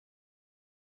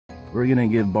We're gonna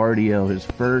give Bardiel his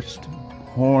first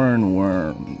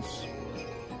hornworms.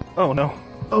 Oh no.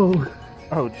 Oh.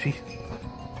 Oh gee.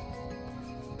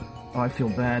 Oh, I feel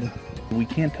bad. We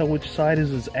can't tell which side is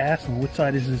his ass and which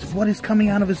side is his... What is coming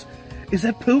out of his... Is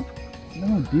that poop?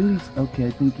 No, dude. Okay,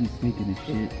 I think he's taking a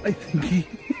shit. I think he...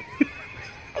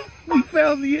 We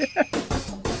found the ass.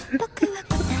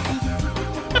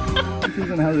 This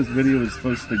isn't how this video is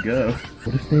supposed to go.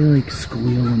 What if they like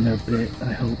squeal when they're bit?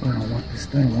 I hope. I don't want this.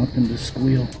 I don't want them to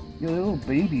squeal. Yo, there are little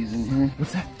babies in here.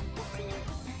 What's that?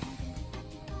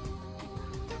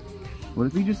 What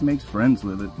if he just makes friends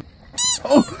with it?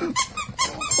 Oh!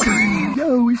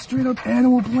 Yo, he's straight up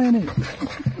Animal Planet.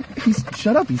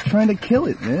 Shut up, he's trying to kill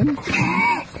it, man.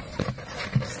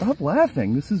 Stop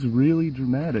laughing, this is really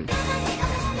dramatic.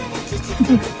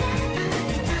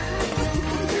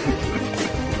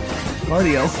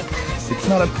 Bardiel, it's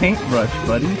not a paintbrush,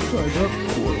 buddy.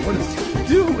 What is he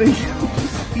doing?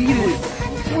 Just eat it.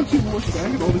 Once you look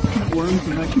back at all the cute worms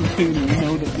in that container, you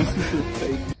know that this is their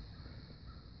fate.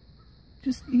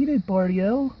 Just eat it,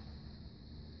 Bardiel.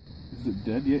 Is it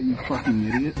dead yet, you fucking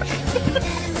idiot?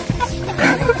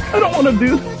 I don't want to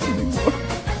do this anymore.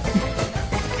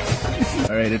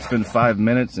 Alright, it's been 5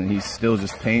 minutes and he's still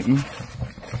just painting.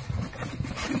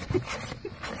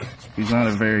 He's not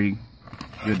a very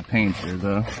good painter,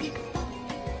 though.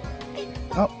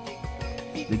 Oh,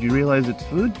 did you realize it's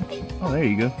food? Oh, there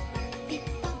you go.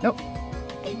 Nope.